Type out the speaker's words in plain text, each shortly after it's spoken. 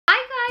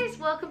guys,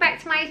 welcome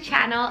back to my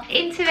channel.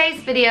 In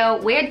today's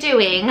video we're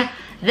doing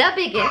the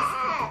biggest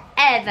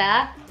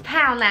ever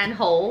Poundland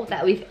haul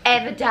that we've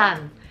ever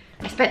done.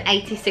 I spent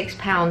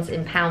 £86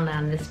 in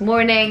Poundland this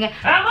morning.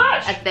 How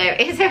much? There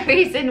is a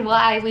reason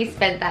why we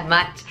spent that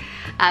much.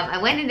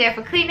 I went in there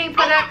for cleaning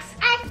products.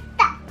 I'm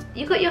stuck.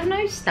 You got your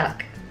nose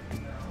stuck.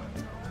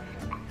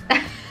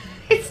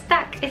 It's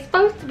stuck. It's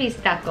supposed to be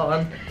stuck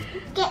on.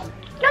 No,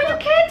 you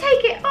can't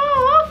take it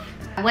off.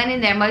 I went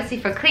in there mostly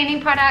for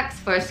cleaning products,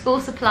 for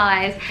school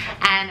supplies,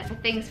 and for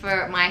things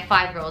for my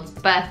 5-year-old's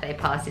birthday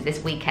party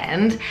this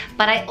weekend.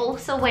 But I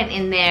also went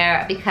in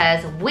there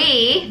because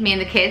me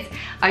and the kids,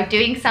 are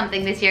doing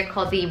something this year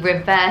called the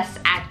reverse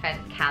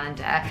advent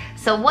calendar.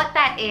 So what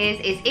that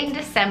is in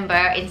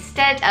December,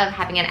 instead of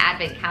having an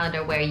advent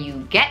calendar where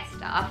you get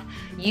stuff,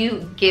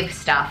 you give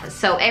stuff.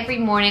 So every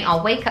morning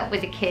I'll wake up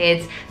with the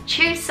kids,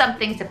 choose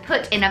something to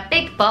put in a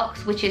big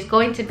box, which is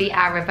going to be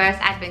our reverse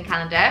advent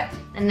calendar,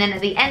 and then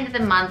at the end of the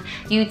month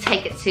you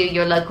take it to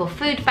your local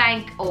food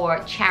bank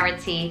or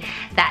charity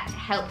that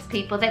helps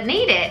people that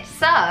need it.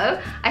 So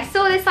I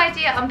saw this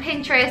idea on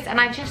Pinterest and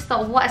I just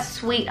thought, what a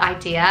sweet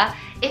idea.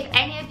 If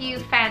any of you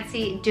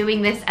fancy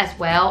doing this as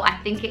well, I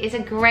think it is a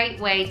great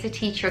way to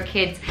teach your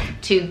kids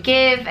to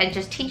give and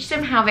just teach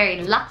them how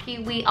very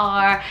lucky we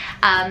are,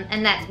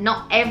 and that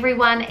not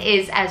everyone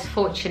is as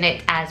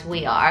fortunate as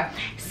we are.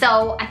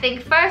 So I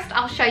think first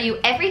I'll show you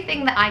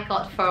everything that I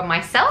got for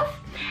myself,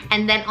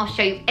 and then I'll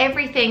show you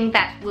everything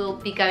that will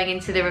be going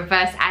into the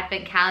reverse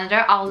advent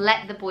calendar. I'll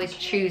let the boys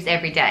choose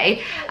every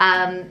day.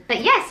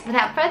 But yes,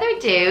 without further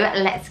ado,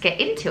 let's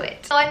get into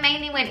it. So I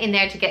mainly went in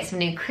there to get some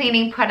new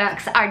cleaning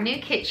products. Our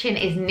new kitchen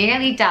is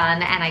nearly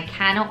done and I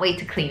cannot wait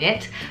to clean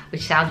it,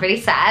 which sounds really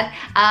sad.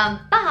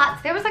 But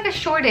there was like a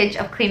shortage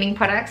of cleaning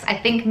products. I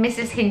think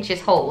Mrs.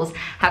 Hinch's hauls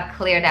have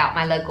cleared out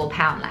my local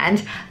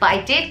Poundland. But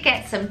I did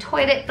get some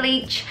toilet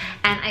bleach,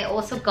 and I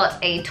also got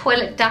a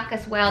toilet duck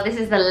as well. This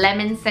is the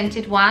lemon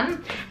scented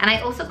one, and I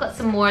also got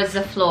some more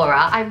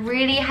Zaflora. I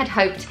really had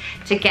hoped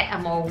to get a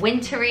more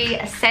wintry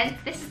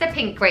scent. This is the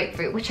pink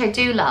grapefruit, which I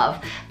do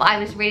love, but I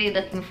was really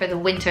looking for the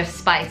winter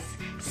spice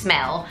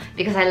smell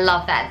because I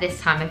love that this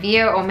time of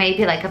year, or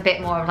maybe like a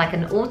bit more of like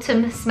an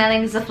autumn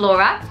smelling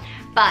Zaflora,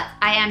 but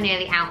I am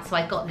nearly out, so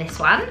I got this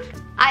one.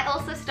 I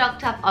also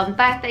stocked up on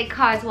birthday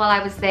cards while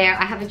I was there.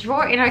 I have a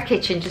drawer in our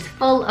kitchen just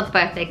full of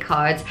birthday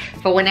cards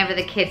for whenever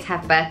the kids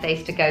have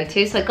birthdays to go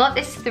to. So I got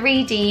this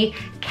 3D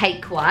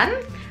cake one,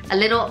 a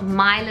little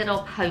My Little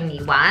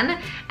Pony one,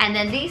 and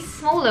then these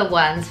smaller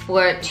ones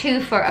were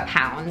 2 for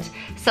 £1.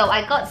 So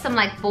I got some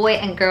like boy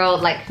and girl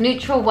like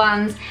neutral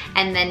ones,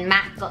 and then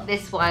Matt got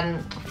this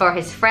one for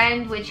his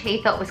friend, which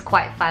he thought was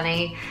quite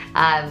funny.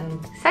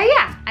 So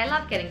yeah, I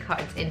love getting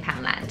cards in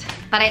Poundland.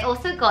 But I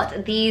also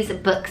got these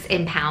books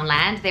in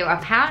Poundland. They were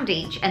 £1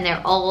 each, and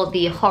they're all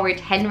the Horrid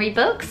Henry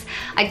books.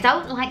 I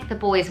don't like the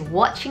boys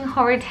watching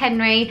Horrid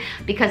Henry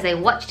because they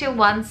watched it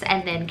once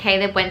and then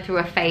Caleb went through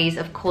a phase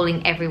of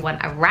calling everyone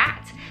a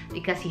rat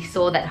because he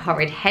saw that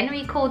Horrid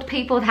Henry called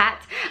people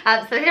that.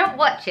 So they don't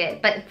watch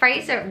it, but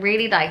Fraser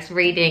really likes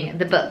reading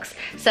the books.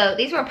 So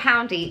these were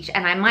 £1 each,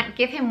 and I might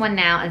give him one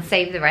now and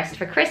save the rest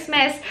for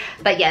Christmas.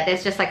 But yeah,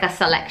 there's just like a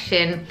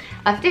selection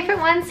of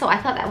different ones, so I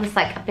thought that was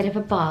like a bit of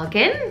a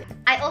bargain.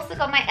 I also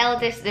got my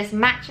eldest this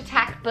Match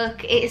Attack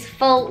book. It is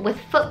full with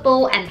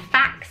football and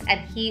facts,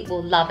 and he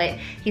will love it.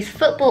 He's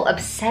football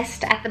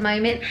obsessed at the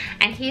moment,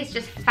 and he is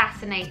just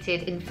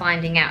fascinated in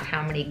finding out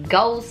how many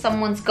goals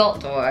someone's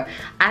got, or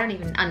I don't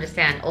even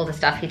understand all the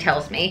stuff he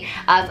tells me.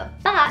 But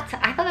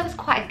I thought that was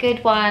quite a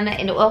good one,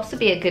 and it will also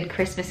be a good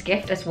Christmas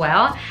gift as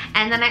well.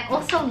 And then I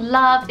also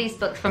love these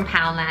books from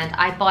Poundland.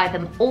 I buy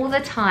them all the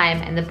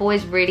time, and the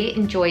boys really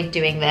enjoy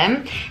doing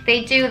them.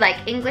 They do like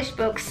English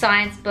books,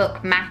 science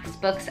book, maths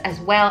books as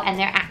well, and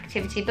their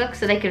activity books,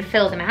 so they can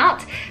fill them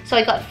out. So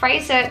I got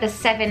Fraser the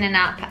 7 and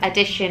up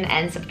addition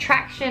and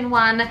subtraction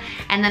one,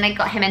 and then I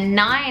got him a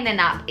 9 and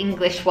up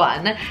English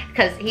one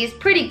because he's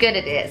pretty good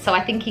at it, so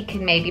I think he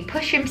can maybe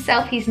push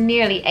himself. He's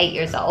nearly 8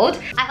 years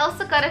old. I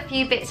also got a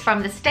few bits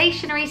from the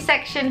stationery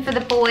section for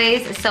the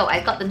boys, so I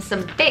got them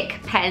some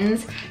Bic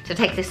pens to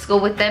take to school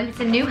with them. It's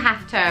a new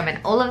half term and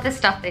all of the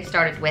stuff they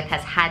started with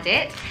has had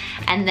it.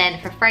 And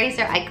then for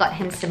Fraser, I got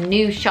him some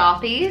new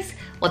Sharpies.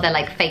 Well, they're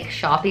like fake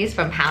Sharpies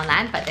from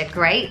Poundland, but they're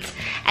great.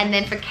 And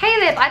then for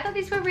Caleb, I thought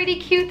these were really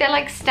cute. They're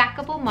like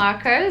stackable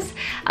markers.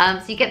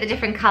 So you get the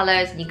different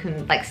colors and you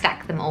can like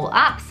stack them all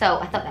up. So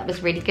I thought that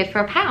was really good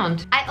for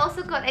 £1. I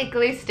also got a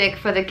glue stick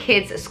for the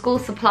kids' school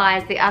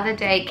supplies. The other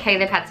day,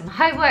 Caleb had some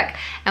homework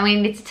and we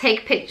needed to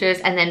take pictures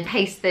and then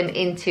paste them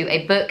into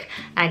a book.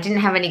 And I didn't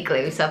have any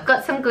glue, so I've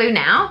got some glue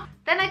now.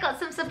 Then I got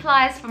some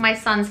supplies for my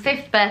son's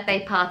 5th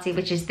birthday party,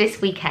 which is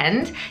this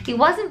weekend. He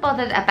wasn't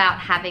bothered about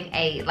having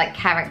a like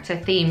character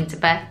themed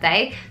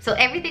birthday, so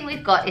everything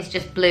we've got is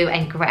just blue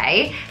and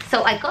grey.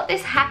 So I got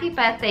this happy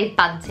birthday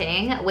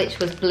bunting, which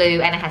was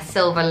blue and it has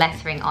silver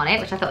lettering on it,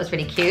 which I thought was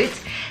really cute.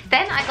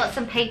 Then I got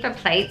some paper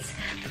plates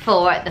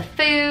for the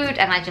food,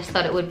 and I just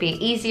thought it would be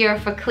easier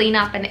for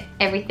cleanup and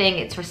everything.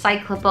 It's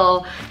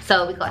recyclable.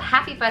 So we got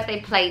happy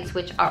birthday plates,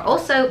 which are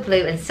also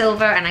blue and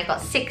silver, and I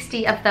got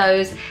 60 of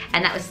those,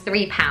 and that was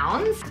 £3.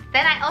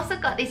 Then I also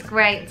got these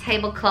great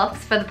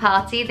tablecloths for the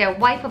party. They're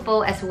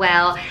wipeable as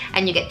well,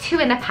 and you get 2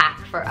 in a pack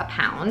for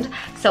 £1.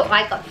 So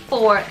I got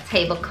 4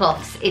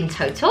 tablecloths in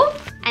total.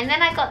 And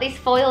then I got these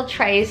foil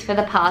trays for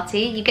the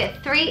party. You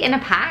get 3 in a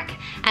pack,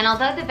 and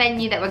although the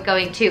venue that we're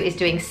going to is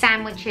doing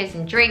sandwiches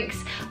and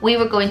drinks, we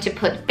were going to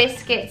put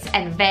biscuits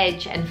and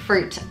veg and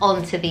fruit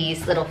onto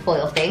these little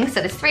foil things.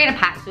 So there's 3 in a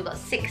pack, so we've got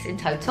 6 in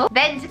total.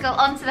 Then to go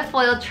onto the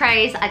foil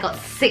trays, I got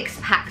 6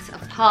 packs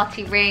of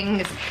party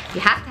rings.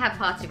 You have to have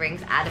party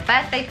rings at a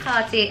birthday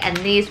party, and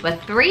these were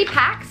 3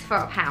 packs for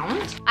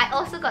 £1. I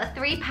also got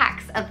 3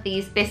 packs of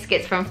these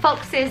biscuits from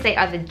Fox's. They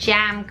are the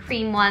jam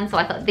cream ones, so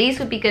I thought these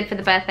would be good for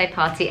the birthday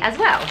party as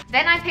well.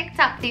 Then I picked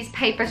up these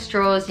paper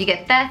straws. You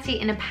get 30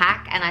 in a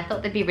pack, and I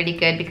thought they'd be really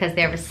good because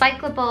they're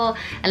recyclable,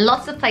 and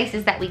lots of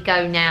places that we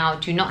go now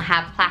do not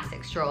have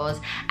plastic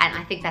straws, and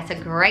I think that's a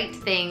great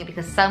thing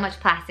because so much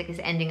plastic is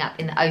ending up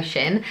in the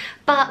ocean.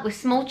 But with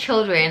small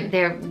children,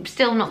 they're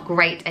still not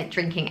great at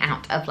drinking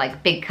out of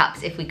like big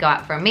cups if we go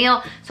out for a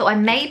meal, so I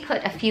may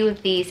put a few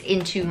of these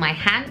into my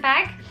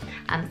handbag.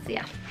 So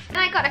yeah. And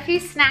I got a few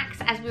snacks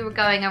as we were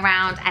going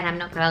around, and I'm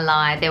not gonna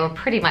lie, they were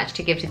pretty much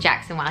to give to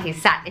Jackson while he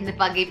sat in the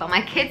buggy, but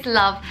my kids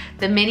love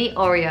the mini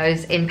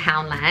Oreos in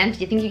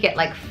Poundland. You think you get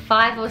like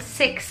 5 or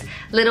 6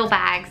 little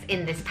bags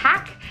in this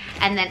pack,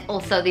 and then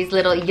also these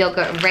little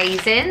yogurt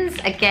raisins.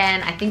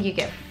 Again, I think you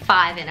get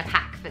 5 in a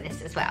pack for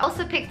this as well.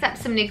 Also picked up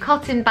some new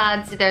cotton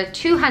buds. There are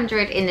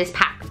 200 in this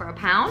pack for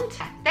 £1.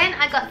 Then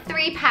I got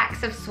 3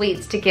 packs of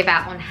sweets to give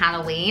out on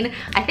Halloween.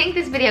 I think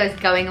this video is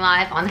going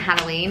live on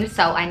Halloween,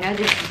 so I know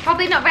this is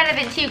probably not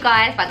relevant to you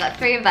guys, but I got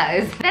 3 of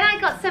those. Then I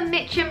got some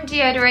Mitchum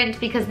deodorant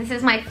because this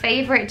is my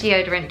favorite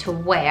deodorant to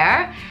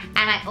wear.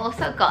 And I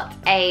also got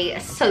a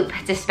soap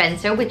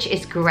dispenser, which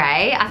is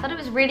grey. I thought it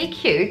was really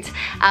cute,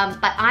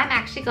 but I'm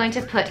actually going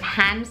to put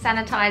hand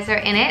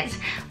sanitizer in it.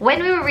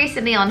 When we were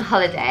recently on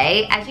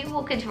holiday, as you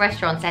walk into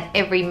restaurants at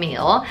every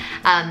meal,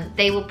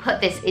 they will put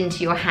this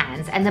into your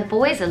hands, and the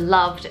boys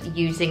loved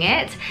using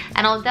it.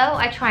 And although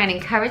I try and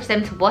encourage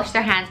them to wash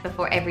their hands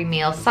before every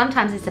meal,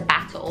 sometimes it's a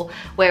battle,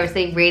 whereas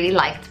they really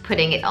liked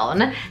putting it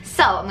on.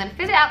 So I'm gonna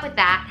fill it up with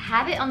that,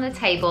 have it on the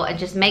table, and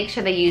just make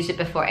sure they use it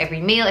before every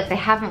meal if they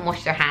haven't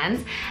washed their hands,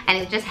 and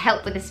it just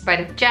helped with the spread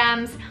of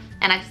germs.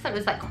 And I just thought it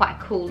was like quite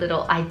a cool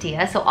little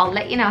idea, so I'll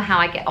let you know how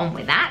I get on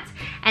with that.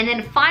 And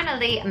then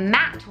finally,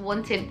 Matt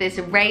wanted this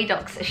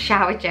Radox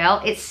shower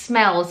gel. It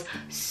smells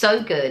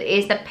so good. It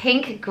is the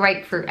pink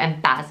grapefruit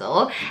and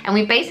basil, and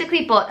we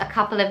basically bought a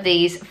couple of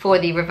these for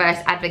the reverse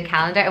advent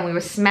calendar, and we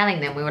were smelling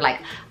them. We were like,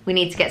 we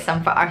need to get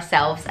some for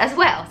ourselves as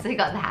well, so we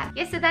got that.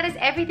 Yeah, so that is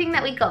everything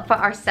that we got for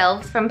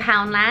ourselves from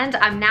Poundland.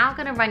 I'm now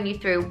gonna run you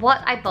through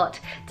what I bought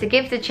to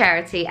give to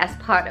charity as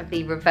part of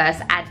the reverse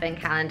advent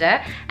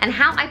calendar. And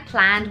how I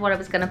planned what I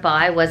was gonna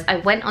buy was I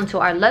went onto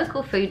our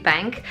local food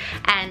bank,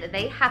 and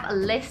they have a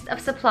list of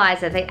supplies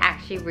that they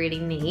actually really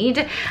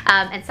need.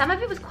 And some of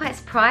it was quite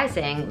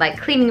surprising, like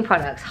cleaning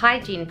products,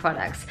 hygiene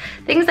products,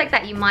 things like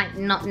that you might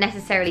not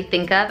necessarily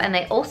think of. And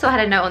they also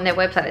had a note on their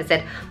website that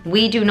said,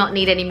 we do not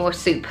need any more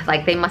soup.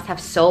 Like they must have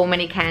so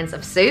many cans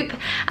of soup.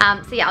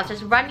 So yeah, I'll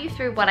just run you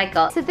through what I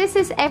got. So this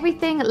is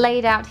everything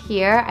laid out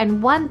here,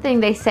 and one thing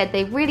they said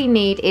they really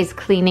need is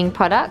cleaning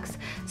products.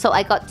 So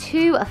I got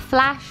 2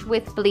 Flash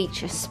with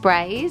bleach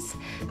sprays,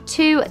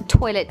 2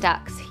 toilet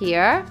ducks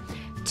here,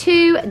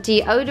 2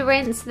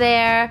 deodorants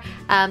there.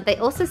 They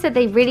also said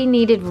they really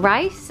needed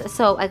rice,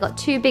 so I got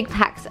 2 big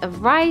packs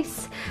of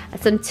rice,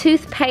 some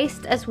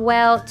toothpaste as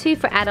well, 2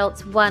 for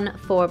adults, 1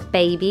 for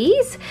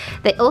babies.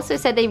 They also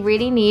said they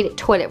really need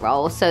toilet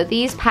rolls, so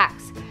these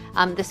packs,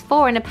 there's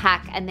 4 in a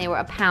pack, and they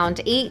were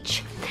 £1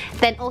 each.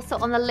 Then also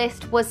on the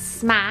list was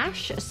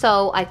Smash,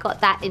 so I got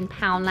that in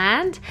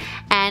Poundland.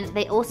 And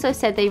they also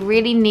said they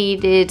really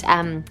needed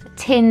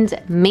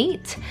tinned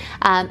meat,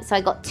 so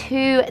I got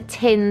 2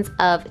 tins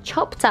of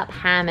chopped up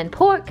ham and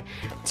pork,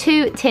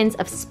 2 tins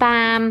of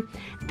Spam,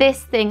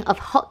 this thing of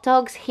hot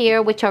dogs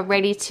here which are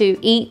ready to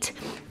eat,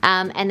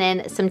 and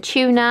then some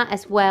tuna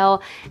as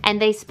well. And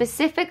they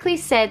specifically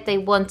said they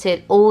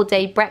wanted all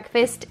day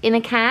breakfast in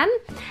a can,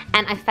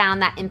 and I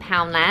found that in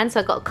Poundland,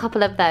 so I got a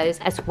couple of those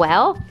as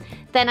well.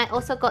 Then I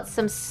also got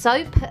some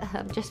soap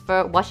just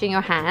for washing your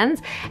hands,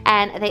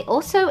 and they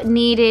also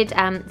needed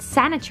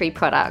sanitary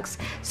products.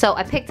 So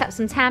I picked up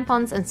some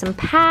tampons and some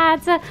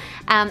pads,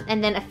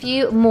 and then a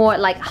few more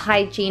like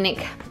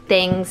hygienic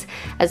things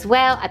as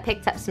well. I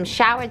picked up some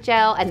shower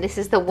gel, and this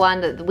is the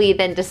one that we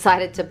then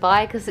decided to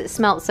buy because it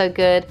smelled so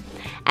good.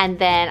 And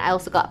then I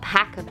also got a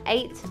pack of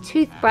 8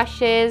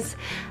 toothbrushes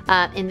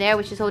in there,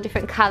 which is all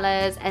different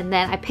colors. And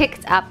then I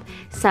picked up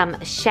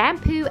some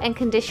shampoo and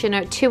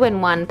conditioner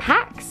 2-in-1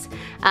 packs,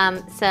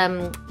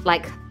 some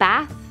like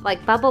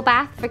bubble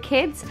bath for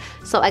kids.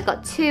 So I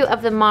got 2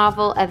 of the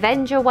Marvel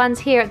Avenger ones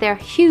here. They're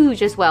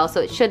huge as well,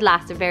 so it should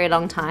last a very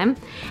long time.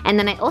 And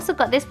then I also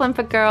got this one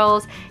for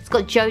girls. It's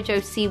got Jojo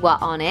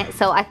Siwa on it,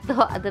 so I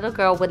thought a little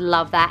girl would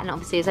love that, and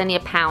obviously it's only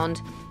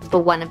 £1 for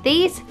one of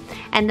these.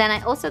 And then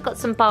I also got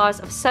some bars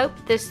of soap.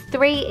 There's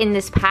 3 in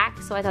this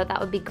pack, so I thought that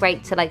would be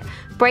great to like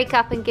break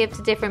up and give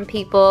to different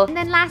people. And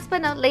then last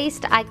but not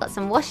least, I got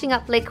some washing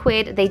up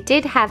liquid. They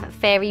did have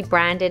Fairy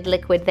branded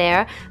liquid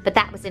there, but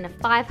that was in a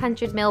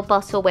 500ml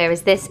bottle,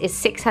 whereas this is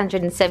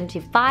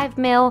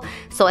 675ml,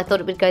 so I thought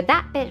it would go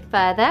that bit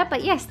further.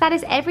 But yes, that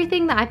is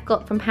everything that I've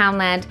got from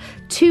Poundland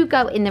to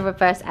go in the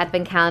reverse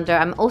advent calendar.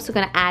 I'm also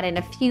going to add in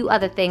a few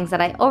other things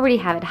that I already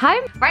have at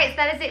home. Right, so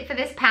that is it for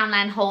this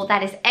Poundland haul.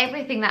 That is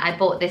everything that I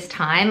bought this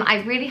time.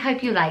 I really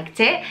hope you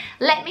liked it.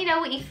 Let me know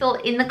what you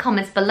thought in the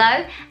comments below,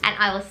 and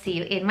I will see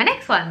you in my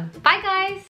next one. Bye guys!